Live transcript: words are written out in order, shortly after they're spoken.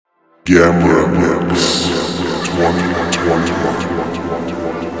Gamera Mix 2021.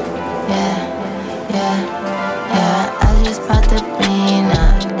 Yeah, I just popped the bean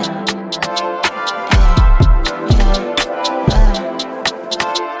up.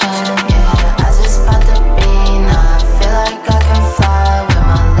 I just popped the bean up. Feel like I can fly with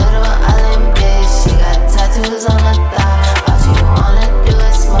my little island bitch. She got tattoos on her thigh. All she wanna do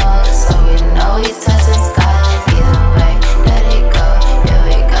is smoke, so we know we touching sky. Either way that it go, yeah,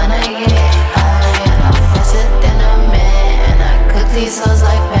 we gonna get high. And I'm fresher than a man, and I cook these hoes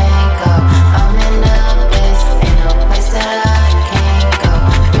like panko. I'm in the abyss, ain't no place that I can't go.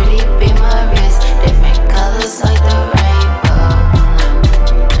 Pretty be my wrist, different colors like the rainbow.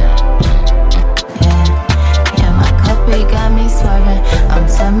 Yeah, my cuppy got me swerving. I'm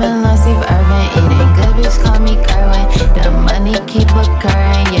swimming like Steve Irvin, eating good, bitch, call me Kerwin. The money keep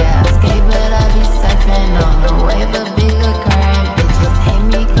occurring, yeah, I skate but I be surfing on the wave of bigger current. Bitches hate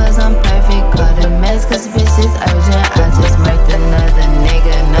me cause I'm perfect, call the mess cause bitch is urgent. I just murked another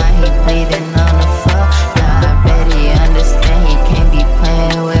nigga, now he bleeding on the floor. Now I bet he understand he can't be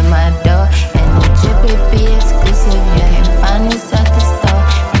playing with my dough. And the drip it be exclusive, you can't find this at the store.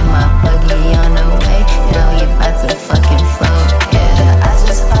 And my buggy on the way, now he bout to fucking float. Yeah, I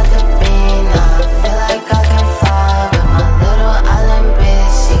just popped the bean, I feel like I can fly with my little island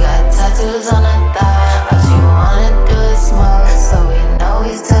bitch. She got tattoos on her thigh, all she wanna do is smoke, so we know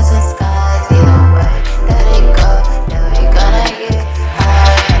he's touching skies. Either way that it go, yeah, we gonna get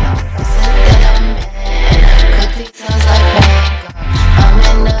high. And I'm faster than a man, and I cook these toes like panko. I'm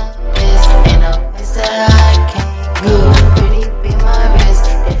in the abyss, ain't no place that I can't go. Pretty be my wrist,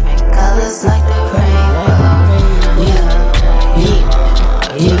 different colors like the rainbow.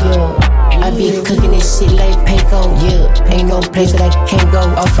 I be cooking this shit like panko. Ain't no place that I can't go.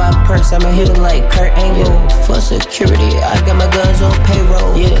 All 5 perks, I'ma hit 'em like Kurt Angle. For security, I got my guns on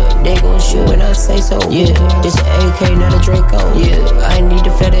payroll. They gon' shoot when I say so. This an AK, not a Draco. I need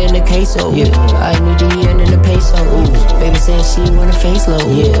the feta in the queso. I need the yen in the peso. Baby said she wanna face load.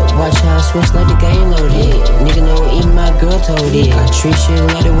 Watch how I switch like the game loaded. Nigga know even my girl told it. I treat shit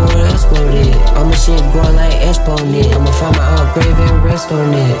like the world exploded. All my shit growing like exponent. I'ma find my own grave and rest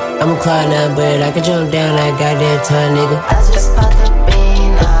on it. I'ma climb now, but I can jump down. I got that time, nigga. I just popped the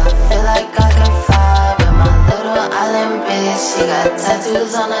bean, I feel like I can fly with my little island bitch. She got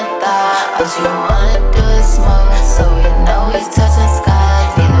tattoos on her thigh, all she wanna do is smoke, so we know he's touching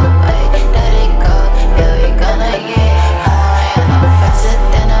skies. Either way that it go, yeah, we gonna get high. And I'm faster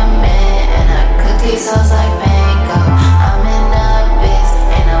than a man, and I cook these hoes like panko. I'm in the abyss,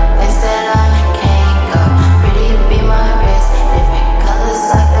 ain't no place that I can't go. Pretty be my wrist, different colors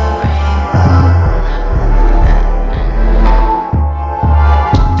like the rainbow.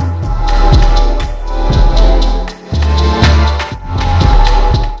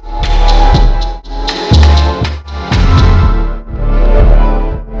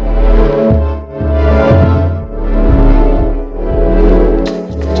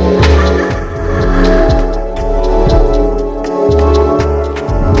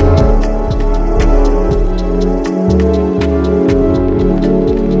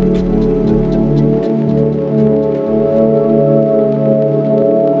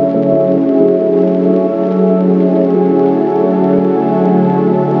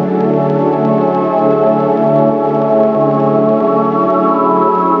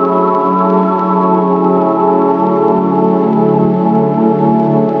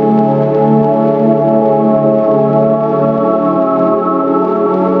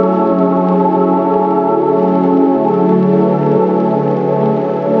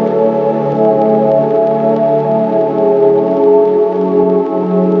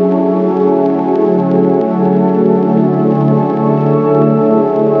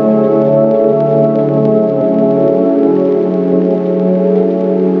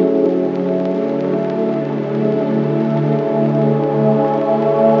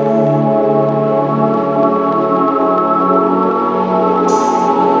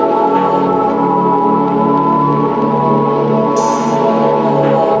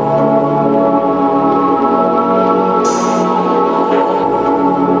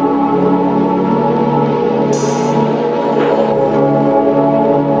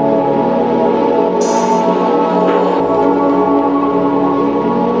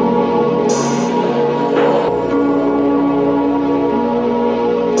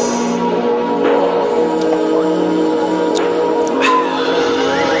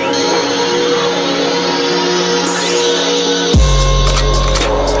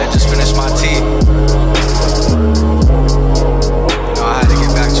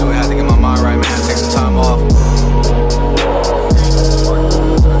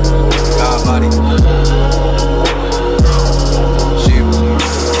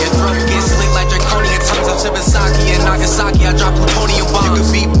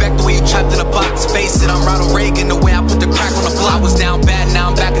 bad, now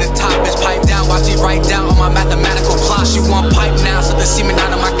I'm back at the top. Bitch, pipe down, watch me write down on my mathematical plot. She want pipe now, so the semen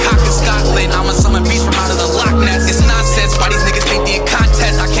out of my cock in Scotland. I'ma summon beast from out of the Loch Ness. It's nonsense, why these niggas think they in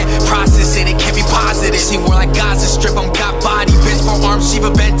contest? I can't process it, it can't be positive. See more like Gaza Strip, I'm got body, bitch. 4 arms,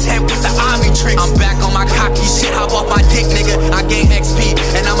 Shiva Ben 10 with the army trick. I'm back on my cocky shit, hop off my dick, nigga. I gain XP,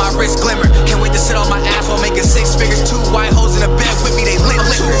 and now my wrist glimmer. Can't wait to sit on my ass while making 6 figures. 2 white hoes in the bed with me, they lit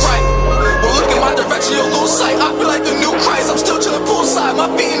too right. Well, look in my direction, you'll lose sight. I feel like the new Christ, I'm still chillin' poolside. My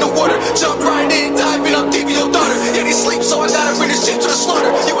feet in the water, jump right in, dive in, I'm deep in your daughter. Yeah, they sleep, so I gotta bring this shit to the slaughter.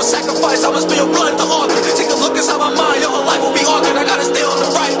 You a sacrifice, I must be your blood at the altar. Take a look inside my mind, your whole life will be altered. I gotta stay on the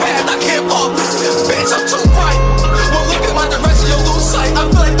right path, I can't fall. Bitch, I'm too bright. Well, look in my direction, you'll lose sight. I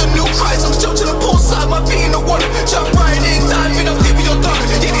feel like the new Christ, I'm still chillin' poolside. My feet in the water, jump right in, dive in, I'm deep in your daughter.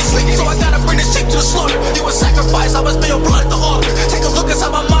 Yeah, they sleep, so I gotta bring this shit to the slaughter. You a sacrifice, I must be your blood at the altar. Take a look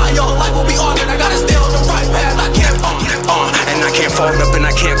inside my mind, your whole life will be altered. I gotta stay on the right path, I can't fall. And I can't fall up and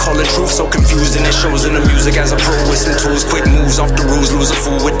I can't call the truth. So confused and it shows in the music as a pro with some tools. Quick moves off the rules, lose a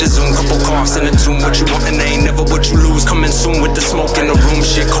fool with the zoom. Couple coughs in the tune, what you want and they ain't never what you lose. Coming soon with the smoke in the room,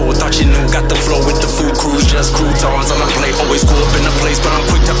 shit cold. Thought you knew, got the flow with the food crews. Just croutons on the plate, always go up in the place. But I'm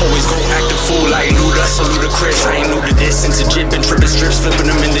quick to always go act a fool like Luda. So ludicrous, I ain't new to this. Into jib and tripping strips, flipping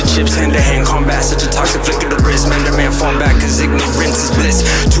them into chips. Hand to hand combat, such a toxic flick of the wrist. Man to man fall back cause ignorance is bliss.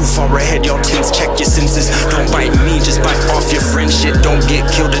 Too far ahead, y'all tense, check your senses. Don't bite me, just bite off your friend. Shit, don't get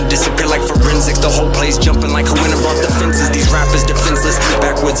killed and disappear like forensics. The whole place jumping like who went and brought the fences. These rappers defenseless,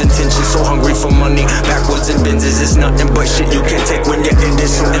 backwards intentions. So hungry for money, backwards in Benzes. It's nothing but shit you can't take when you're in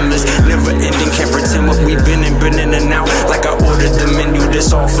this. So endless, never ending. Can't pretend what we've been in and out. Like I ordered the menu,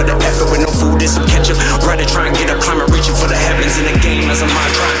 this all for the effort. With no food, there's some ketchup. Rather try and get up, climber, reaching for the heavens. In the game as a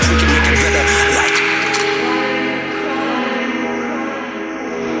mind, try and tweak it, make it better. Like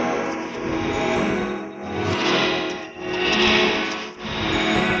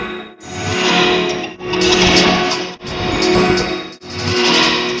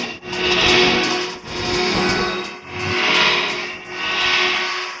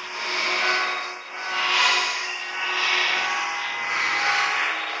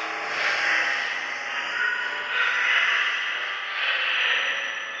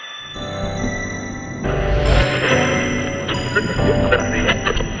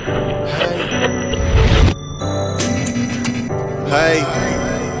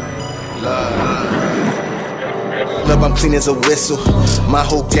I'm clean as a whistle, my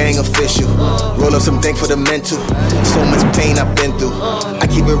whole gang official. Roll up some dank for the mental, so much pain I've been through. I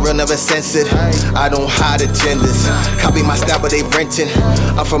keep it real, never censored, I don't hide agendas. Copy my style but they renting,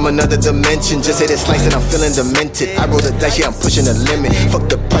 I'm from another dimension. Just hit a slice and I'm feeling demented. I roll the dice, yeah I'm pushing the limit. Fuck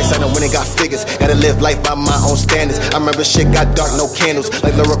the price, I don't win it, got figures. Gotta live life by my own standards. I remember shit got dark, no candles.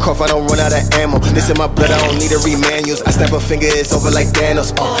 Like Lara Croft, I don't run out of ammo. This in my blood, I don't need to read manuals. I snap a finger, it's over like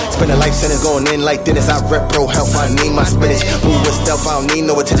Thanos. Spend a life sentence going in like Dennis. I rep pro health, I need my spinach. Move with stealth, I don't need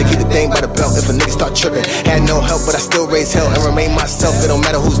no attention. Keep the thing by the belt if a nigga start tripping. Had no help, but I still raise hell and remain myself. It don't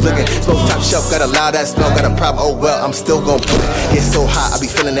matter who's looking. Smoke top shelf, got a loud ass smell, got a prop. Oh well, I'm still gon' put it. Get so hot, I be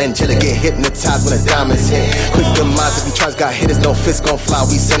feeling angelic. Get hypnotized when the diamonds hit. Quick demise, if you tries got hit, there's no fist gon' fly.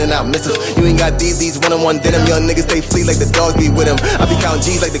 We sending out missiles. You ain't got these one-on-one denim. Young niggas, they flee like the dogs be with them. I be counting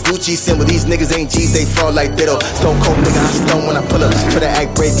G's like the Gucci symbol. These niggas ain't G's, they fall like ditto. Stone cold nigga, I stone when I pull up. Try to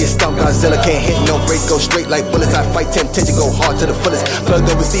act brave, get stumped. Godzilla can't hit no brakes, go straight like bullets. I fight temptation, go hard to the fullest. Plugged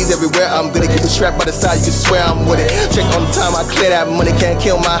overseas everywhere, I'm gonna keep it strapped by the side, you can swear I'm with it. Check on the time, I clear that money, can't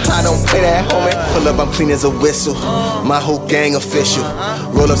kill my high, don't play that, homie. Pull up, I'm clean as a whistle, my whole gang official.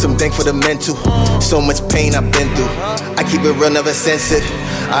 Roll up some dank for the mental, so much pain I've been through. I keep it real, never censored,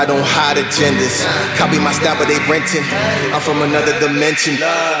 I don't hide agendas. Copy my style, but they renting, I'm from another dimension.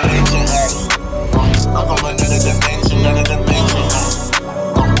 I'm from another dimension, another dimension.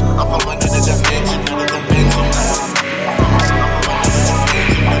 I'm from another dimension, another dimension.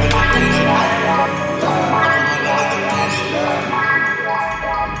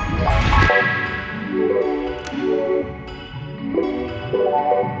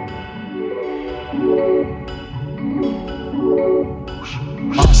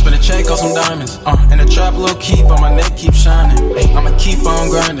 Spin a check on some diamonds, and the trap low key, but my neck keep shining. I'ma keep on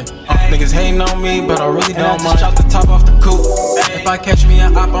grinding. Niggas hating on me, but I really don't mind. Chop the top off the coupe. If I catch me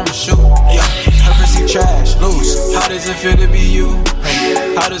an op, I'ma shoot. Purposely trash, loose. How does it feel to be you?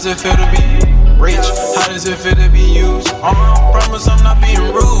 How does it feel to be rich? How does it feel to be used? I promise I'm not being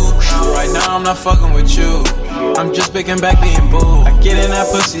rude. Right now I'm not fucking with you. I'm just picking back being boo. I get in that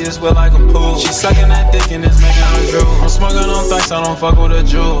pussy, it's wet like a pool. She sucking that dick and it's making her drool. I'm smoking on thoughts, I don't fuck with a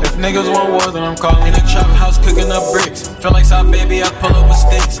jewel. If niggas want war, then I'm calling in the trap house cooking up bricks. Feel like South baby, I pull up with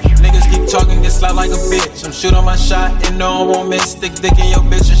sticks. Niggas keep talking, get slapped like a bitch. I'm shooting my shot and no, I won't miss. Stick dick in your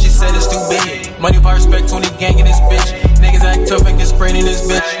bitch and she said it's too big. Money by respect, 20 gang in this bitch. Niggas act tough and get sprayed in this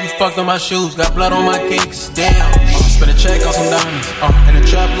bitch. You fucked on my shoes, got blood on my kicks. Damn. Spend a check on some diamonds. In the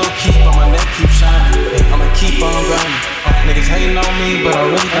trap, low key, but my neck keep shining. I'ma keep on grinding. Niggas hating on me, but I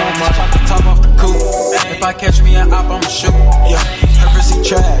really don't mind. Chop the top off the coupe. If I catch me a op, I'ma shoot. Yeah, purposely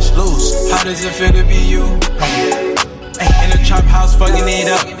trash, loose. How does it feel to be you? In the trap house, fucking it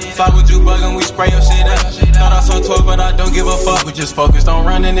up. Fly with you bugging, we spray your shit up. Thought I saw 12, but I don't give a fuck. We just focused on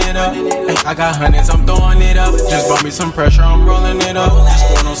running it up. I got hundreds, I'm throwing it up. Just bought me some pressure, I'm rolling it up. Just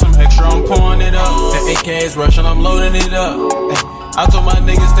going on some extra, I'm pouring it up. The AK is rushing, I'm loading it up. I told my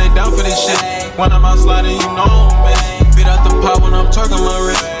niggas stay down for this shit. When I'm out sliding, you know I'm miss. Beat out the pot when I'm twerking my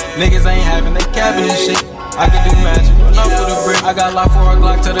wrist. Niggas ain't having, they capping this shit. I can do magic, enough for the brick. I got locked for a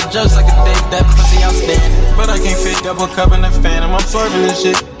Glock to the judge like a dick. That pussy outstanding, but I can't fit double cup in the phantom. I'm swerving this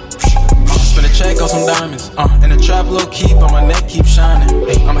shit. Spend a check on some diamonds. In the trap, low key, but my neck keep shining.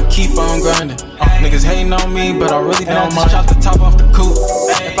 I'ma keep on grinding. Niggas hating on me, but I really don't mind. Chop the top off the coupe.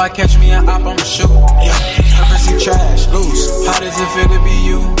 If I catch me a op, I'ma shoot. Purposely trash, loose. How does it feel to be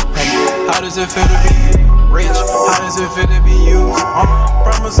you? How does it feel to be rich? How does it feel to be you?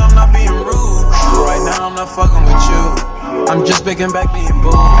 Promise I'm not being rude. Right now I'm not fucking with you. I'm just picking back being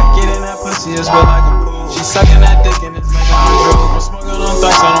boo. I get in that pussy, it's wet like a pool. She sucking that dick and it's making her drool. I'm smoking on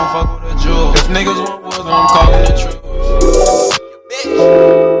thoughts, I don't fuck with a jewel. If niggas want war, then I'm calling the truth.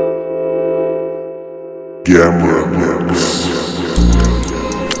 Gamera mix.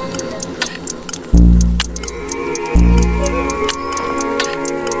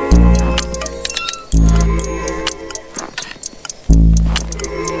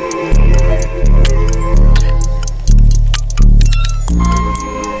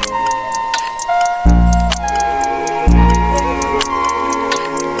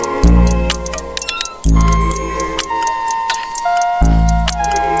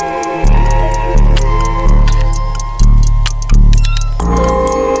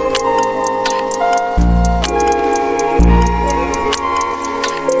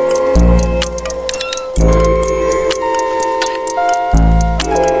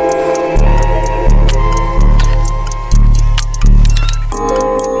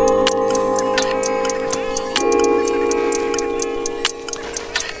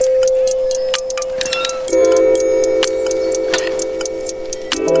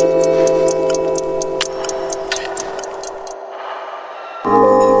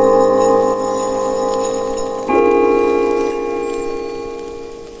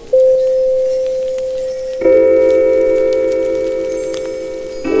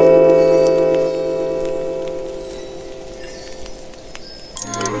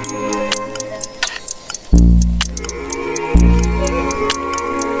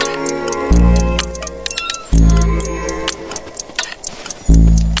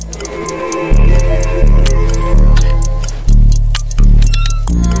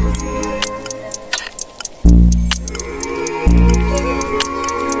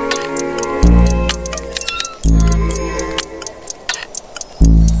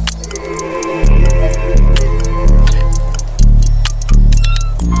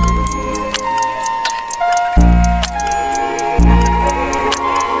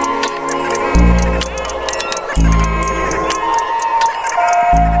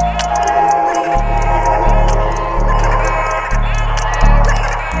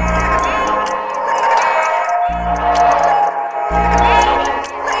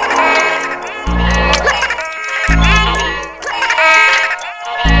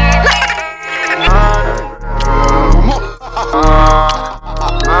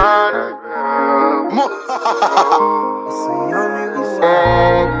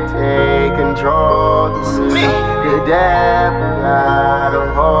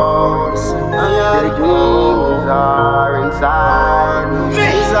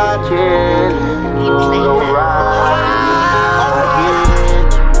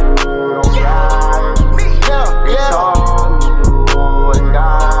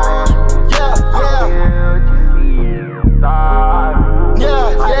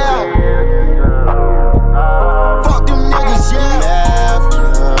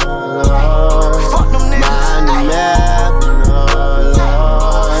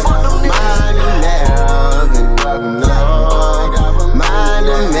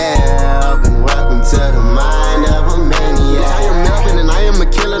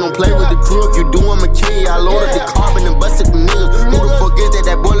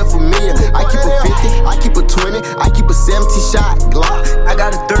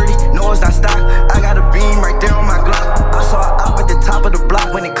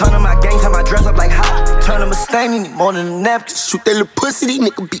 Shoot that little pussy, these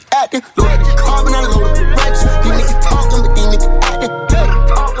niggas be acting. Loaded the carbon, I loaded the racks. These niggas talking, but these niggas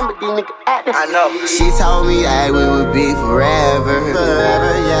acting. I know. She told me that we would be forever,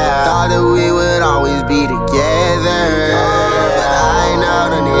 yeah. Thought that we would always be together, but I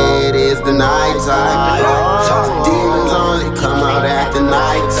know that it is the nighttime. Demons only come out at the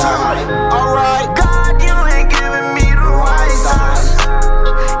nighttime. Alright, God, you ain't giving me the right signs.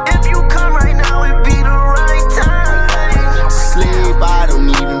 If you come right now, it'd be the right time. Sleep, I don't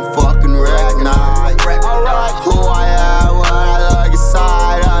even fucking recognize who I am when I look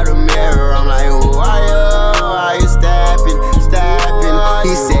inside of the mirror. I'm like, who are you? Are you stepping?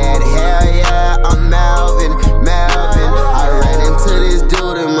 He said, hell yeah, I'm Melvin. I ran into this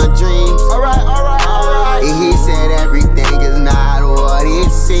dude in my dreams. Alright. And he said everything is not what it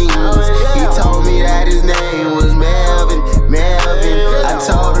seems. He told me that his name was Melvin. I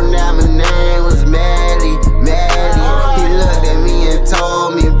told him that my name was Melly. He looked at me and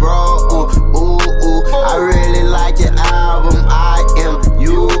told me, bro, ooh, I really like your album, I am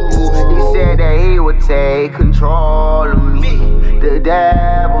you. He said that he would take control of me. The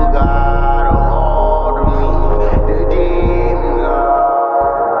devil got a hold of me. The demons are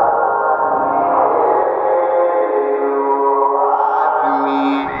for me.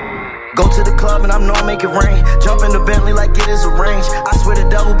 Go to the club and I know I make it rain. Jump in the Bentley like it is arranged. I swear the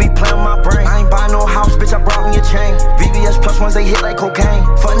devil be playing with my brain. I ain't buying no house, bitch, I brought me a chain. VVS plus ones, they hit like cocaine.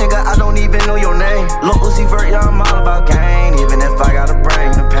 Fuck nigga, I don't even know your name. Lil Uzi Vert, yeah, I'm all about gain. Even if I gotta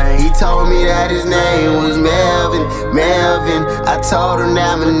bring the pain. He told me that his name was Melvin. I told him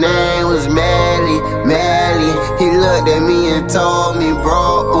that my name was Melly. He looked at me and told me,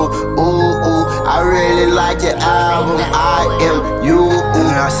 bro, ooh, I really like your album, I am you.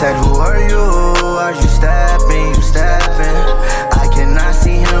 And I said, who are you? Are you stepping? I cannot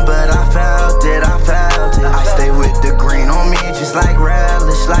see him, but I felt it. I stay with the green on me, just like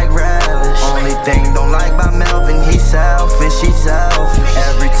relish. Only thing don't like about Melvin, he's selfish.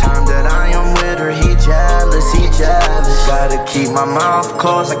 Every time that I am with her, he jealous. Gotta keep my mouth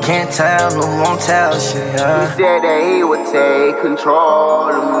closed, I can't tell, no won't tell shit, yeah. He said that he would take control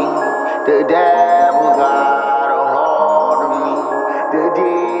of me. The devil got a hold of me. The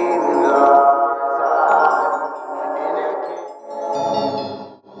demons are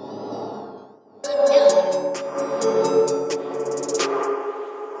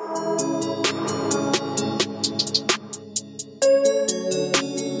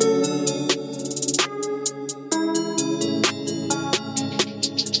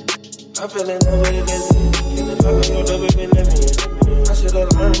I'm feeling no way to this. In the fuck your double been living. I should've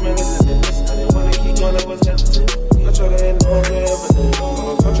learned, man, listen to this. I didn't wanna keep going, I was hesitant. I try to end all the evidence. I'm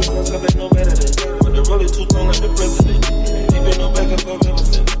a country myself, ain't no better than. But the roll is too long like the president. Ain't been no backup of ever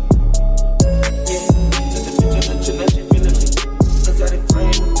since. Yeah, just a picture that you let you feeling me. Inside the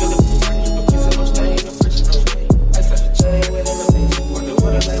frame, I'm feeling me. A piece of no stain, no friction, no stain. I set the chain with enemies. What the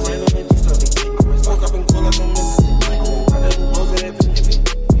water like random and just stuff. I might fuck up and cool like I'm missing. I didn't pose it every day.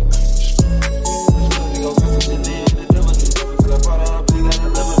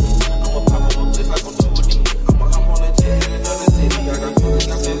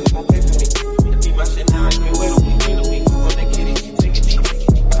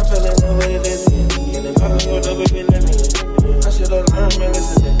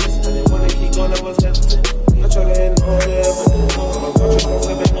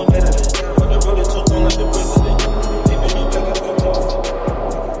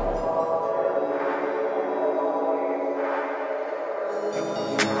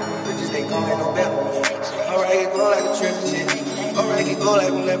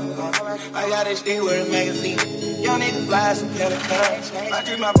 I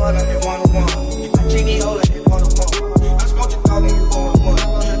treat my ball like they one-on-one. I treat these hoes like they one-on-one. I smoke your dog and you one-on-one. I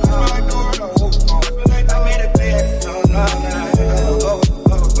smell like door and I walk on. I made a play at the zone,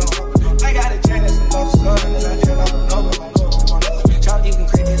 I got a chain that's another sun, and I tell them no. Y'all even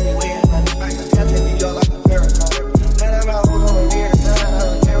crazy in the way. I can tell you y'all like a paragon. None of my hoes over here,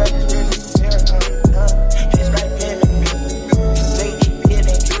 they're like this bitch is a paragon. It's right here, lady, being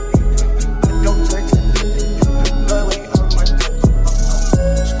a I don't touch it. Blood way on my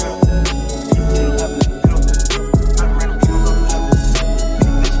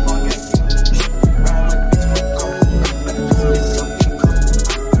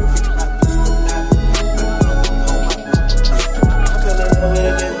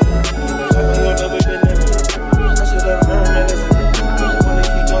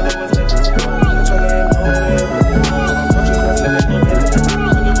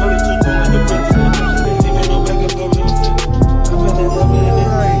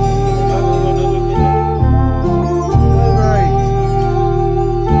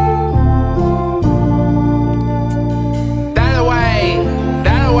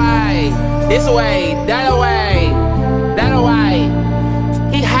this away, that away, that away.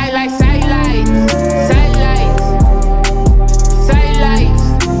 He highlights satellites, satellites, satellites,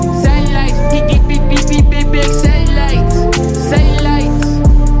 satellites. He get big satellites, satellites.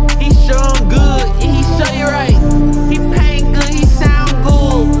 He show 'em good, and he show you right. He paint good, he sound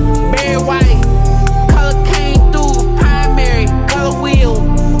good. Very white, color came through, primary, color wheel.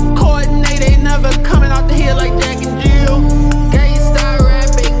 Coordinate, they never coming off the hill like Jack and Jill. Gay style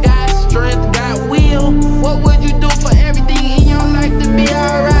rapping, got strength, got will. What would you do for everything in your life to be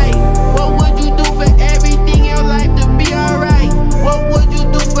alright? What would you do for everything in your life to be alright? What would you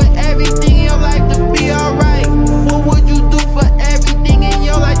do for everything in your life to be alright? What would you do for everything in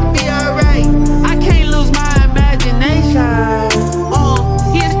your life to be alright? I can't lose my imagination.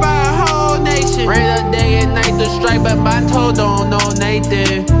 He inspired a whole nation. Ran up day and night to strike, but my toes don't know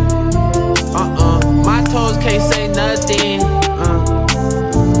Nathan. My toes can't say nothing.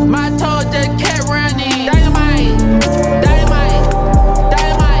 My toes just kept running. Dynamite, dynamite,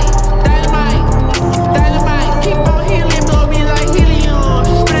 dynamite, dynamite, dynamite. Keep on healing, blow me like helium.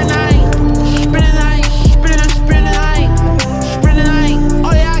 Spin the night, spin the night, spin the night, spin the night.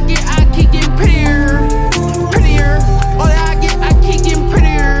 All that I keep getting prettier, prettier. All that I keep getting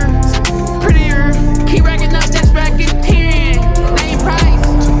prettier, prettier. Keep racking up, that's racketeering. Name price,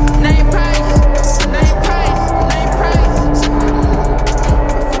 name price, name price, name price.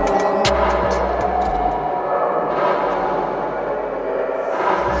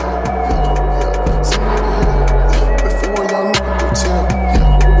 Before y'all know, I can tell.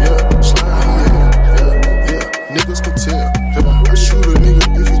 Slide, niggas can tell. I shoot a nigga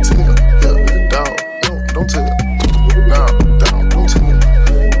if you tell. Dog, don't tell. Nah, dog, don't tell.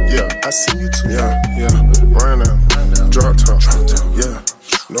 I see you too. Run out, drop top.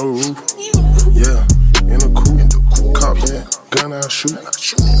 No roof. In a coupe, cop that, gun I shoot.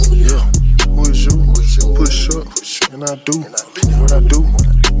 Who is you? Push up, and I do what I do.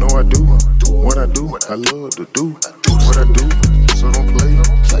 No, I do what I do. I love to do what I do. So don't play,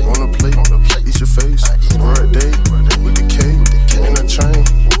 wanna play, eat your face. Right day with the K and a chain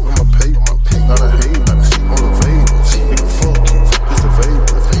with my paper. Not a hater, motivate. Nigga fuck you, it's the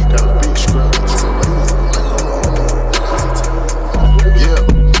vapor. Got a big scrap, it's a laser.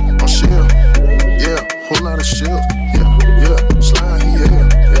 I'm shell. Whole lot of shells. Slide,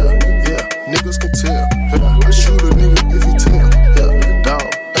 niggas can tell. I shoot a nigga if you tell. Dog,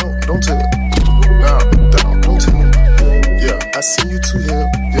 don't tell. Nah, dog, don't tell. I see you too hell.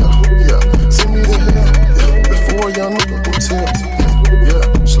 Send me to hell. Before y'all niggas go tell.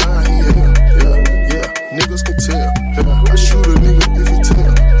 Slide, niggas can tell. I shoot a nigga if you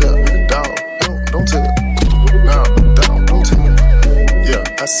tell. Dog, don't tell. Nah, dog, don't tell.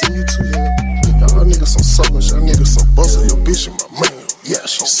 I see you too hell. Y'all niggas some suckers, y'all niggas some busters. Your bitch and my man,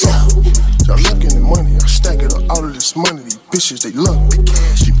 she suck. Y'all looking at money, I stack it up. All of this money, these bitches, they love me.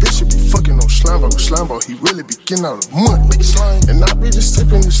 These bitches be fucking on Slimeball, he really be getting out of money. And I be just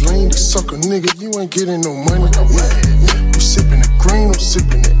sipping this lean, this sucker nigga, you ain't getting no money. You sipping the green, I'm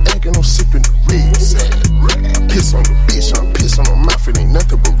sipping the egg, and I'm sipping the red. I piss on the bitch, I piss on her mouth, it ain't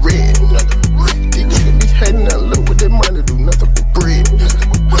nothing but red. These niggas be hating that look with their money, do nothing but bread.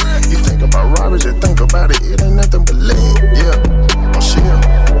 You think about robbers, you think about it, it ain't nothing but lead. I'm shell,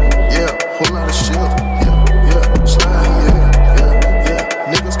 whole lot of shell. Slide,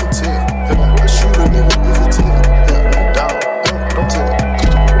 niggas can tell. I shoot a nigga if you tell. Dog, don't tell.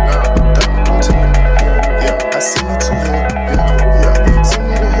 Nah, dog, don't tell. I see you too hell. Send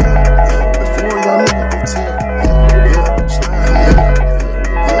me to hell. Before y'all niggas can tell. Slide,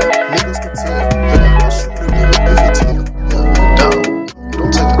 niggas can tell.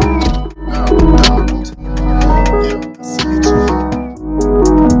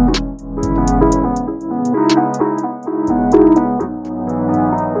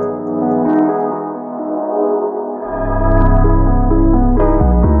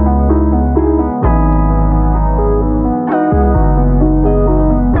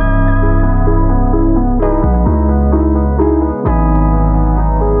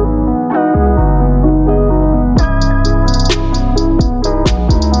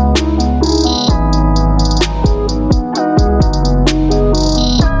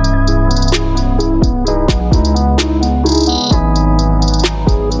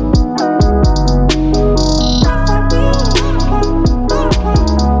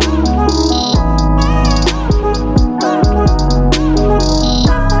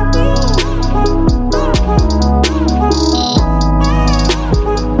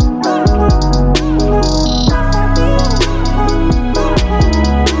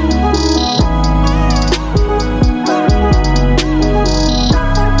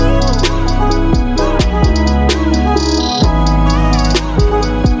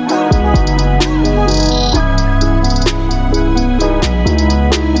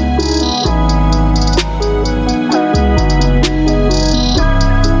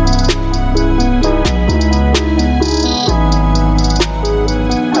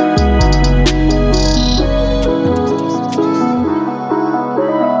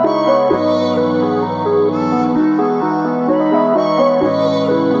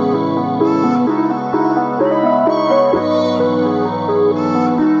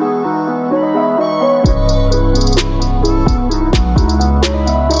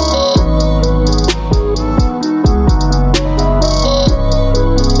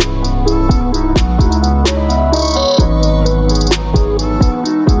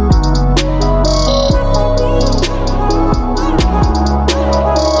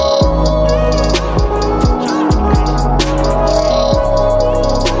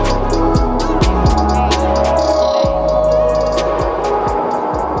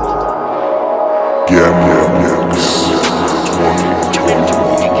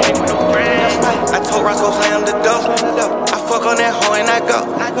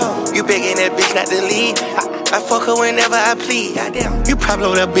 not the lead. I fuck her whenever I please. Goddamn, you probably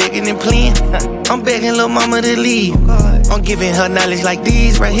over there begging and pleading. I'm begging little mama to leave. I'm giving her knowledge like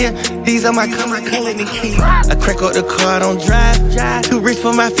these right here. These are my color and keys. I crack up the car, I don't drive. Too rich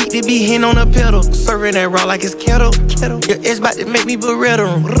for my feet to be hitting on the pedal. Serving that raw like it's kettle. Your ex about to make me beretta.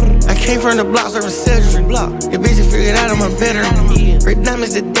 I came from the blocks of a surgery. Your bitch figured out I'm a veteran. Red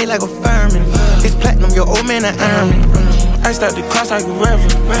diamonds today like a fireman. It's platinum, your old man an ironman. I start the class like a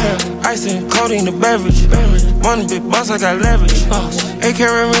reverend. Ice and codeine the beverage. Money big boss, I got leverage. They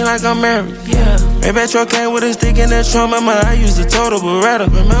carry me like I'm married. Maybe that truck came with a stick in that trunk. Remember, I used to total Beretta.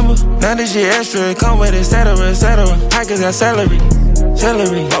 Remember? Now this shit extra, it come with etc. Hikers got celery.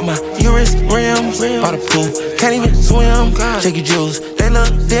 Bought my Urus rims. Bought a pool, can't even swim. Check your jewels, they look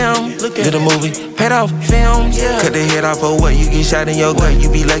dim. Did a movie, paid off films. Cut the head off of what you get shot in your gut.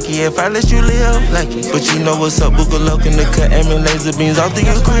 You be lucky if I let you live. Lucky, but you know what's up. Boogaloo in the cut, aiming laser beams off the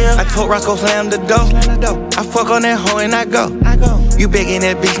crib. I told Roscoe slam the door. I fuck on that hoe and I go. You begging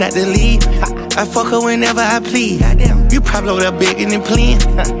that bitch not to leave. I fuck her whenever I please. You probably over there begging and pleading.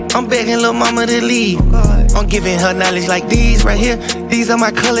 I'm begging little mama to leave. I'm giving her knowledge like these right here. These are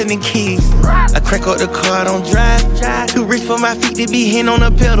my color and keys. I crack up the car, I don't drive. Too rich for my feet to be hitting on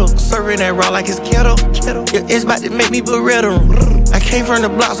the pedal. Serving that raw like it's kettle. Your ex about to make me beretta. I came from the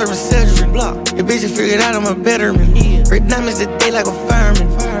blocks of a surgery. Your bitch figured out I'm a veteran. Red diamonds today like a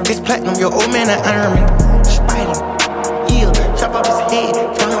fireman. It's platinum, your old man an ironman. Spider, chop off his head,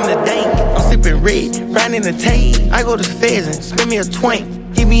 turn him to dank. I'm sipping red, riding the tape. I go to pheasant, spin me a twank.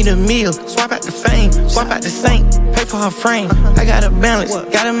 Give me the meal, swap out the fame, swap out the saint, pay for her frame. I gotta balance,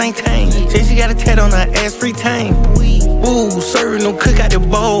 gotta maintain. Say she got a tat on her ass, free tame. Ooh, serving them cook out the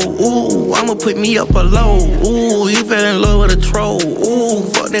bowl. Ooh, I'ma put me up a low. Ooh, you fell in love with a troll. Ooh,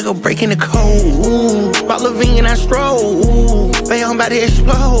 fuck nigga breaking the code. Ooh, about Levine and I stroll. Ooh, babe, I'm about to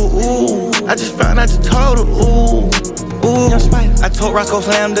explode. Ooh, I just found out you told her. Ooh. I told Roscoe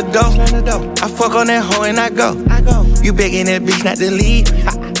slam the door. I fuck on that hoe and I go. You begging that bitch not to leave.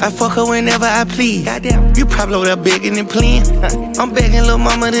 I fuck her whenever I please. You probably over there begging and pleading. I'm begging little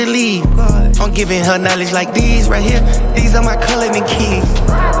mama to leave. I'm giving her knowledge like these right here. These are my color and keys.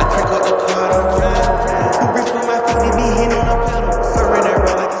 I crack up the car, I don't drive. Too rich for my feet to be hitting on the pedal. Serving that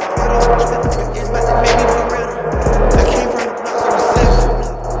raw like it's kettle. It's about to make me beretta. I came from the blocks of a surgery.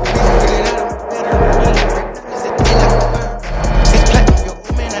 Figured out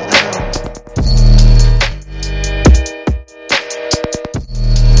I'm better.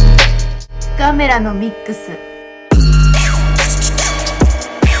 Gamera のミックス。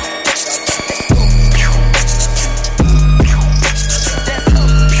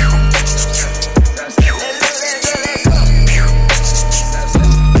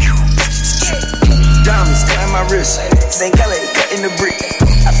Diamonds cutting my wrist, same color cutting the brick.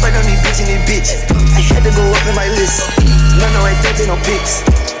 I fuck on these bitch and these bitch. I had to go up in my list. No, I don't take no pics.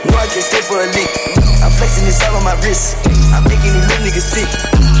 No, I can't stay for a lick. I'm flexing this all on my wrist. I'm making these little niggas sick.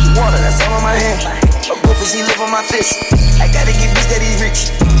 Water, that's all on my hand. A girlfriend, she live on my fist. I gotta get bitch that is rich.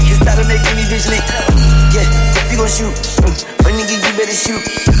 He started making me bitch lit. Yeah, if you gon' shoot, but nigga, you better shoot.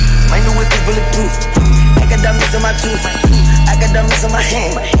 My new whip is bulletproof. I got diamonds on my tooth. I got diamonds on my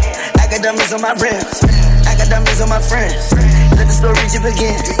hand. I got diamonds on my rims. I got diamonds on my friends. Let the story jump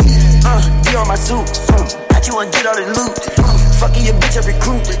again. Be on my suit. I just wanna get all the loot. Fucking your bitch, I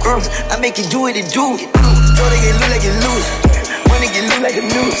recruit. I make you do it and do it. Throw they get loot like you lose. When they get loot like the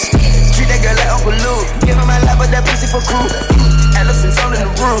news. Treat that girl like Uncle Luke. Give her my life, but that pussy for crew. Elephants all in the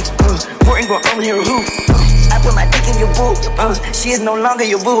room. Boy ain't gon' own here who. I put my dick in your boot. She is no longer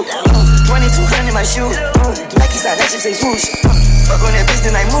your boo. 2200 my shoes. Nike side, that shit say swoosh. Fuck on that bitch,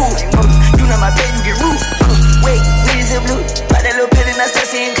 then I move. You know my bed, you get roof. Wait, niggas in blue. Buy that little pill and I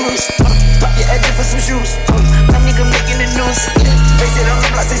start seeing clues. Pop your edges for some shoes. My nigga making the news. They said on the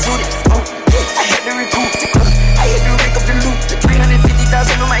block, they suited. I had to recoup. I had to rig up the loot.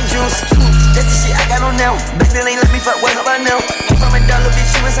 350,000 on my juice. That's the shit I got on now. Bitch, still ain't let me fuck, what about now? If I'm a dollar,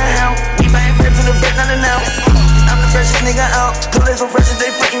 bitch, you was a hound. We buying friends in the bed, not an ounce. I'm the freshest nigga out. Pullin' so fresh as they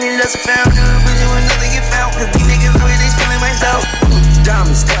fucking in less found. Bitch, you will never get found. Cause these niggas know they stealing my style.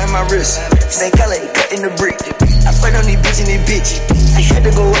 Diamonds cutting my wrist. Same color, cutting the brick. I fuck on these bitch and these bitch. I had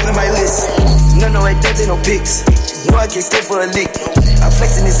to go up in my list. No, I don't take no pics. No, I can't stay for a lick. I'm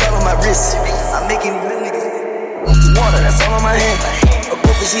flexing this all on my wrist. I'm making these little niggas water, that's all on my hand. A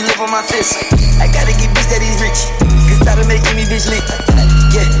girlfriend, she live on my fist. I gotta get bitch that is rich. Cause started making me bitch lit.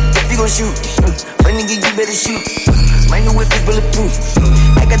 Yeah, if you gon' shoot, but nigga, you better shoot. My new whip is bulletproof.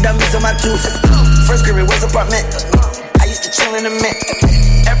 I got diamonds on my tooth. First crib, it was apartment. I used to chill in the mint.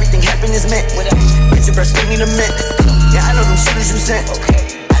 Everything happiness meant. Bitch, your breast give me the mint. Yeah, I know them shooters you sent.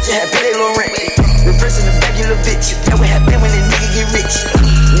 I just had pay that little rent. Reversing the back, you little bitch. That what happen when a nigga get rich.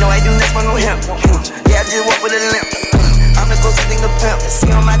 You know I do nothing for no hemp. Yeah, I just walk with a limp. I'm the closest thing to pimp. See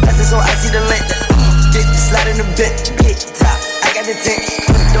on my glasses, so I see the length. Dick slide in the bench. Bitch top, I got the tent.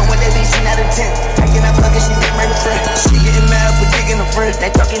 Don't want that bitch, she not a 10. Fucking I fucking, she get murder friend. She getting mad for digging her friend.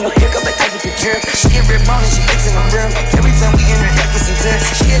 That talking no hiccup, like I get the jerk. She get red bone and she fixing her brim. Every time we interact with some tense.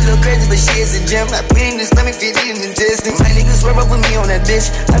 She get a little crazy, but she is a gem. I put in the stomach, fit in the intestines. My niggas swerve up with me on that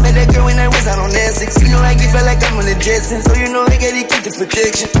bitch. I met that girl when I was out on Essex. You know I get felt like I'm on the Jetsons. So you know I gotta keep the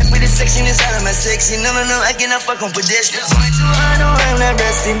protection. I put the section inside of my section. No, I cannot fuck on pedestrians. Going too hard, no, I'm not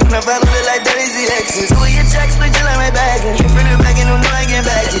resting. When I follow it like that is the exes. So your tracks, but you like my bag. Hit from the back and don't know I get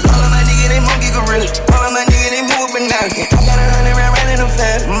back. All of my niggas, they monkey gorilla. All of my niggas, they move banana. I got 100 round right in the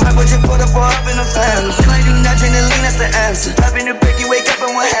fan. My boy just put a 4 up in the fan. If I do not train the lean, that's the answer. Pop in the break, you wake up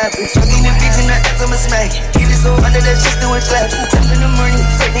and what happens? Fucking the bitch in the ass, I'ma smack. Get it so under that shit doing clap. Top in the morning,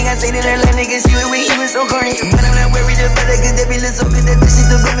 first thing I say to that little niggas, you and he was so corny. But I'm not worried about it, cause they be little so good that this shit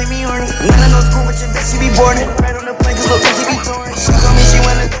still gon' make me horny. None of no school, but your bitch, she be bored. Right on the plane, cause little bitch, she be torn. She told me she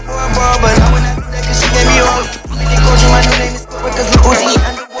wanna go for a ball, but I would not do that cause she gave me all. They coach my new name is Cobra, cause look Uzi,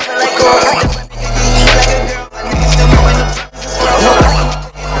 underwater like Cobra. Like a girl, my nigga still moving the no,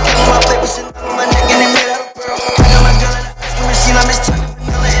 my plate with shit on my neck and they made out of pearl. I got my girl in the ice cream machine, I'm just trying to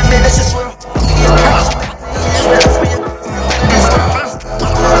admit that shit swirl.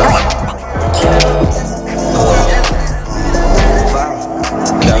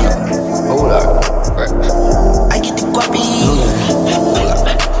 I get the guapi.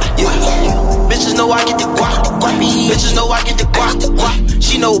 Bitches know I get the guapi. Bitches know I get the guap.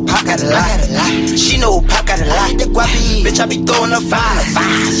 She know Pac got a lot. She know Pac got a lot. The guapi. Bitch, I be throwing a 5.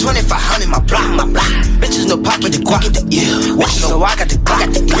 2500 my block. Bitches know Pac with the guap. Bitches know I got the guap.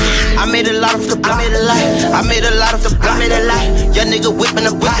 I made a lot of the block. I made a lot of the block. Young nigga whipping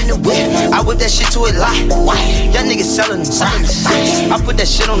the whip in the whip. I whip that shit to a lot. Young niggas selling them. I put that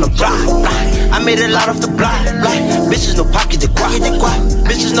shit on the block. I made a lot of the block. Bitches know Pac get the guap.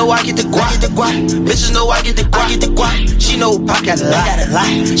 Bitches know I get the guap. Bitches know I get the guap. She know Pac got a lot.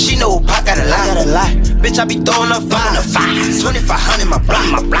 She know Pac got a lot. Bitch, I be throwing up 5. 2500 my block.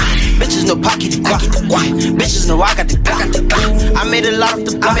 Bitches know Pac get the guap. Bitches know I got the guap. I made a lot of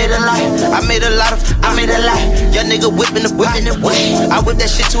the block. I made a lot. Young nigga whipping the whip in the whip. I whip that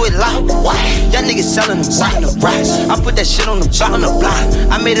shit to a lot. Young niggas selling them rocks. I put that shit on the block.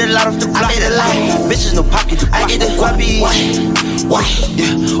 I made a lot of the block. Bitches no pocket. I get the guapi.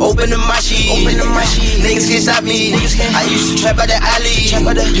 Yeah. Open the mashi. Niggas can't stop me. I used to trap out the alley.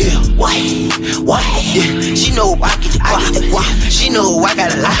 Yeah. She know I get the guap. She know I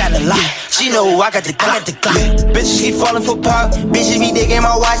got a lot. She know I got the guap. Bitches keep falling for pop. Bitches be digging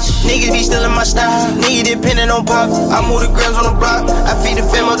my watch. Niggas be stealing my style. Niggas depending on pop. I move the grams on the block. I feed the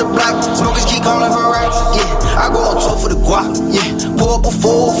fam on the block. Smokers keep calling for raps. Yeah. I go on tour for the guap. Yeah. Pour up a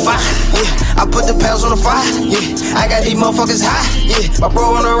 4 or 5. Yeah. I put the pounds on the fire. Yeah. I got these motherfuckers high. Yeah. My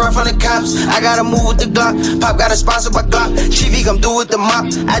bro on the run from the cops. I gotta move with the Glock. Pop got a sponsor by Glock. Chiefy come through with the mop.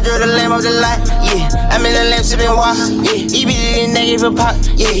 I drew the lamp of the light. Yeah. I'm in the lamp sipping water. Yeah. EBD negative pop.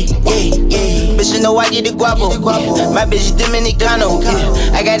 Yeah. Bitches know I get the guapo. My bitch is Dominicano.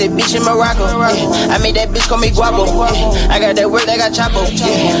 Yeah. I got a bitch in Morocco. Yeah. I made that bitch call me guapo. Yeah. I got that work that got chapo.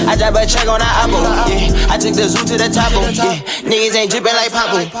 Yeah. I drop a check on that apple. Yeah. I took the zoo to the topo. Yeah. Niggas ain't dripping like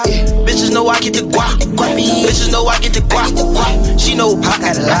Papo. Yeah. Bitches know I get the guap. Bitches know I get the guap. She know Pac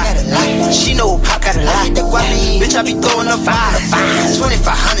got a lot. She know Pac got a lot. Bitch, I be throwing up 5.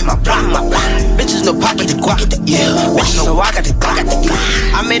 2500 my block. Bitches know Pac get the guap. Yeah. Bitches know I got the guap.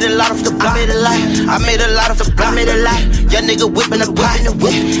 I made a lot of the block. I made a lot of the block. Young nigga whipping the block in the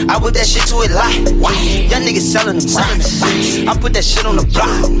whip. I whip that shit to a lot. Young niggas selling them. I put that shit on the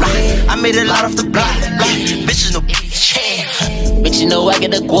block. I made a lot of the block. Bitches know. Bitch, you know I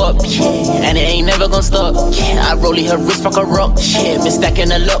get a guap, and it ain't never gon' stop. I rollie her wrist, fuck a rock. Been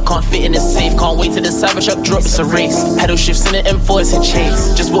stacking a lot, can't fit in the safe. Can't wait till the cyber truck drop, it's a race. Paddle shifts in the M4, it's a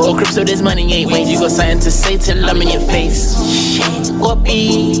chase. Just bought a grip so this money ain't waste. You got something to say till I'm in your face.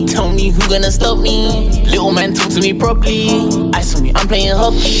 Guapi, tell me who gonna stop me. Little man talk to me properly. Ice on me, I'm playing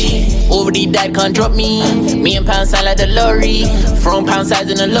hockey. Already died, can't drop me. Me and Poundside like the lorry. From Poundside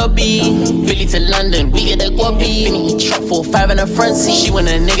in the lobby. Philly to London, we get the guapi. Finny truck 4-5 in the front seat. She want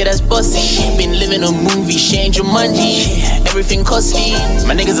a nigga that's bossy. Been living a movie, she ain't Jumanji. everything costly.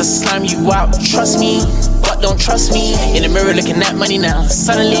 My niggas will slime you out, trust me. But don't trust me. In the mirror looking at money now.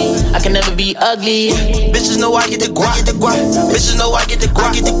 Suddenly, I can never be ugly. Bitches know I get the guap, Bitches know I get the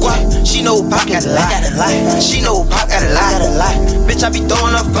guap, She know Pop got a lie. She know Pop got a lie. Bitch, I be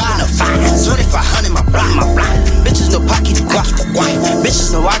throwing up fire. 2500 my block. Bitches know Pop get the guap.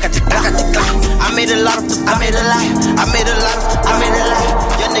 Bitches know I got the guap. I made a lot of, I made a lie.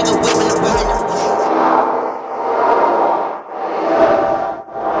 Young nigga whipping the whip.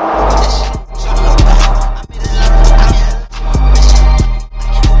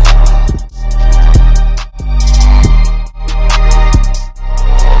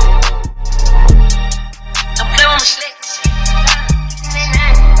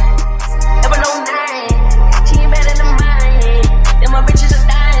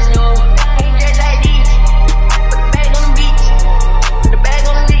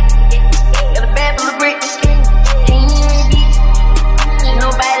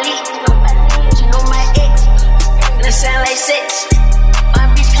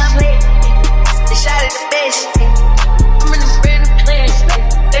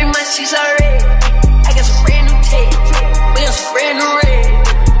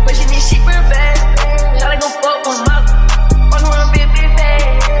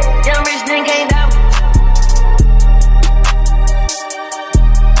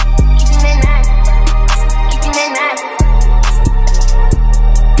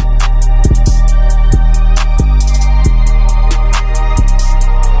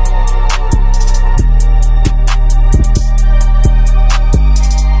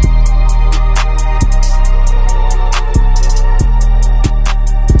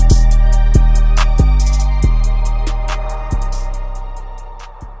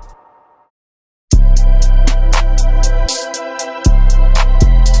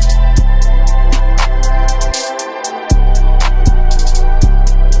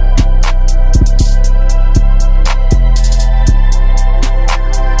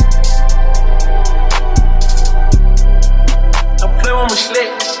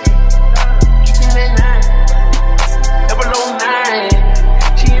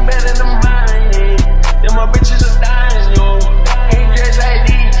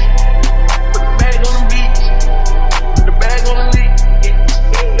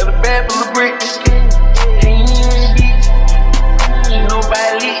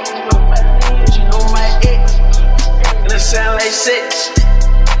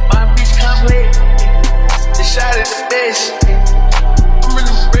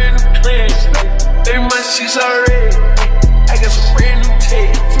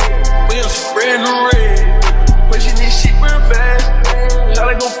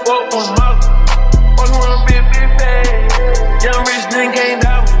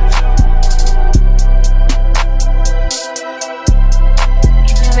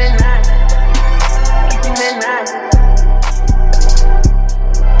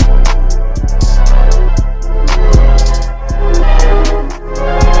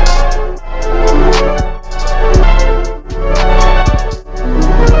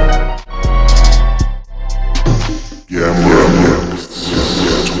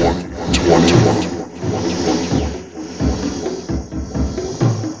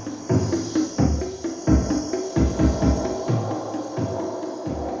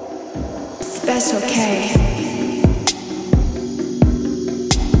 That's okay.